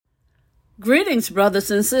Greetings, brothers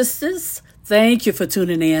and sisters. Thank you for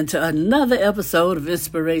tuning in to another episode of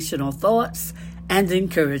Inspirational Thoughts and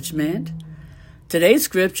Encouragement. Today's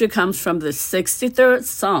scripture comes from the 63rd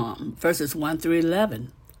Psalm, verses 1 through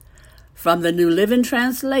 11. From the New Living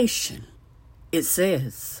Translation, it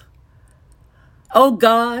says, "O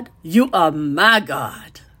God, you are my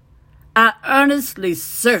God. I earnestly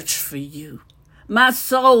search for you. My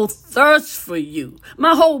soul thirsts for you.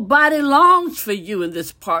 My whole body longs for you in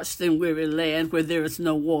this parched and weary land where there is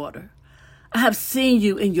no water. I have seen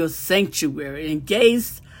you in your sanctuary and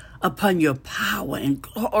gazed upon your power and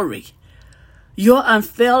glory. Your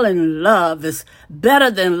unfailing love is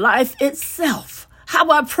better than life itself. How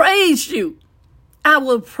I praise you! I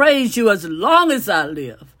will praise you as long as I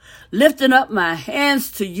live, lifting up my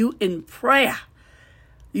hands to you in prayer.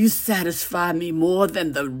 You satisfy me more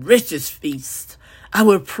than the richest feast. I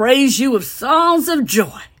will praise you with songs of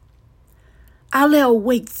joy. I lay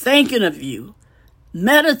awake thinking of you,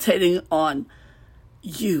 meditating on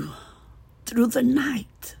you through the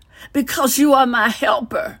night, because you are my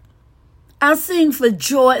helper. I sing for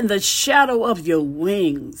joy in the shadow of your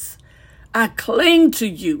wings. I cling to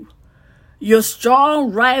you. Your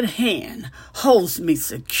strong right hand holds me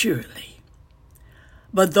securely.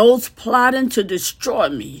 But those plotting to destroy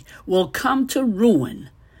me will come to ruin.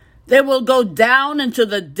 They will go down into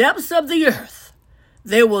the depths of the earth.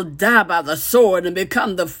 They will die by the sword and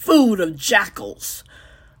become the food of jackals.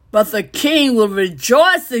 But the king will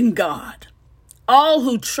rejoice in God. All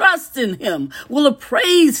who trust in him will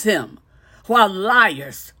praise him, while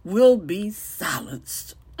liars will be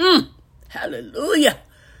silenced." Hallelujah.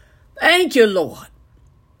 Thank you, Lord.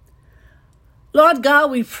 Lord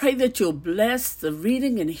God, we pray that you'll bless the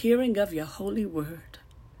reading and hearing of your holy word.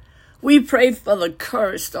 We pray for the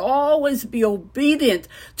courage to always be obedient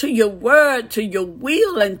to your word, to your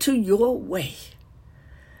will, and to your way.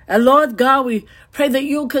 And Lord God, we pray that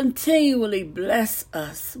you'll continually bless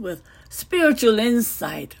us with spiritual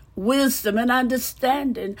insight, wisdom, and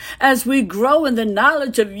understanding as we grow in the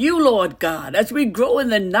knowledge of you, Lord God, as we grow in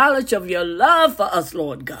the knowledge of your love for us,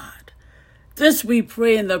 Lord God. This we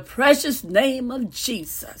pray in the precious name of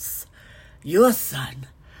Jesus, your Son,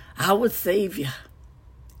 our Savior.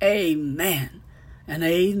 Amen and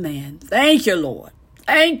amen. Thank you, Lord.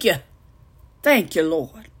 Thank you. Thank you,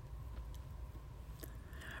 Lord.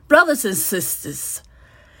 Brothers and sisters,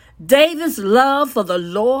 David's love for the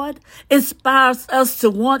Lord inspires us to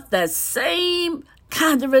want that same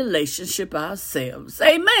kind of relationship ourselves.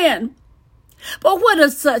 Amen. But where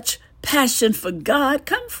does such passion for God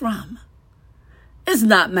come from? It's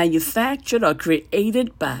not manufactured or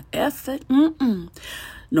created by effort,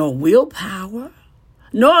 nor willpower.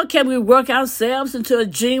 Nor can we work ourselves into a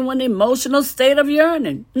genuine emotional state of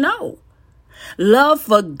yearning. No. Love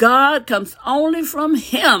for God comes only from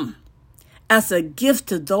him as a gift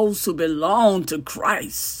to those who belong to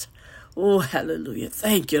Christ. Oh, hallelujah.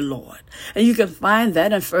 Thank you, Lord. And you can find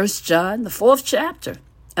that in 1 John, the 4th chapter,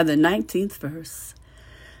 and the 19th verse.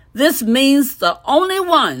 This means the only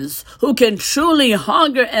ones who can truly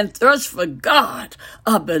hunger and thirst for God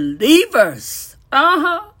are believers.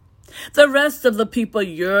 The rest of the people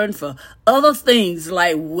yearn for other things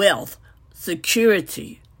like wealth,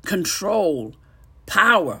 security, control,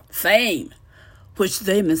 power, fame, which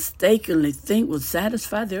they mistakenly think will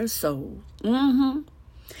satisfy their soul.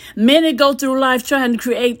 Many go through life trying to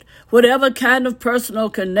create whatever kind of personal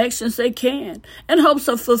connections they can in hopes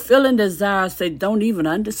of fulfilling desires they don't even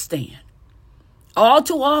understand. All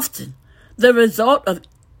too often, the result of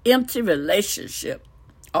empty relationship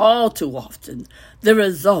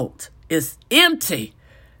is empty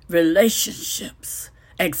relationships,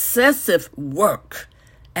 excessive work,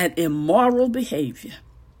 and immoral behavior.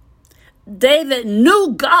 David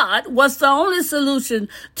knew God was the only solution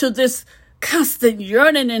to this constant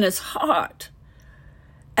yearning in his heart.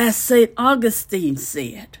 As St. Augustine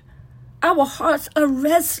said, our hearts are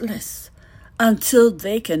restless until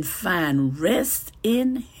they can find rest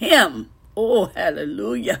in him. Oh,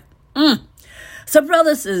 hallelujah. So,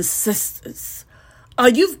 brothers and sisters, are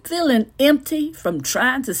you feeling empty from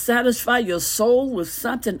trying to satisfy your soul with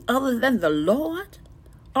something other than the Lord?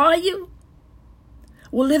 Are you?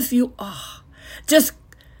 Well, if you are, just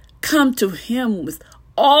come to him with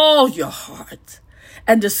all your heart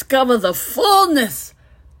and discover the fullness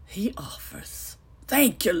he offers.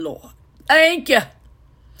 Thank you, Lord. Thank you.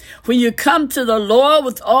 When you come to the Lord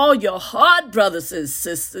with all your heart, brothers and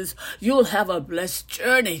sisters, you'll have a blessed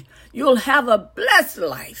journey. You'll have a blessed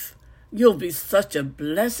life. You'll be such a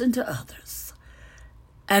blessing to others.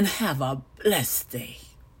 And have a blessed day.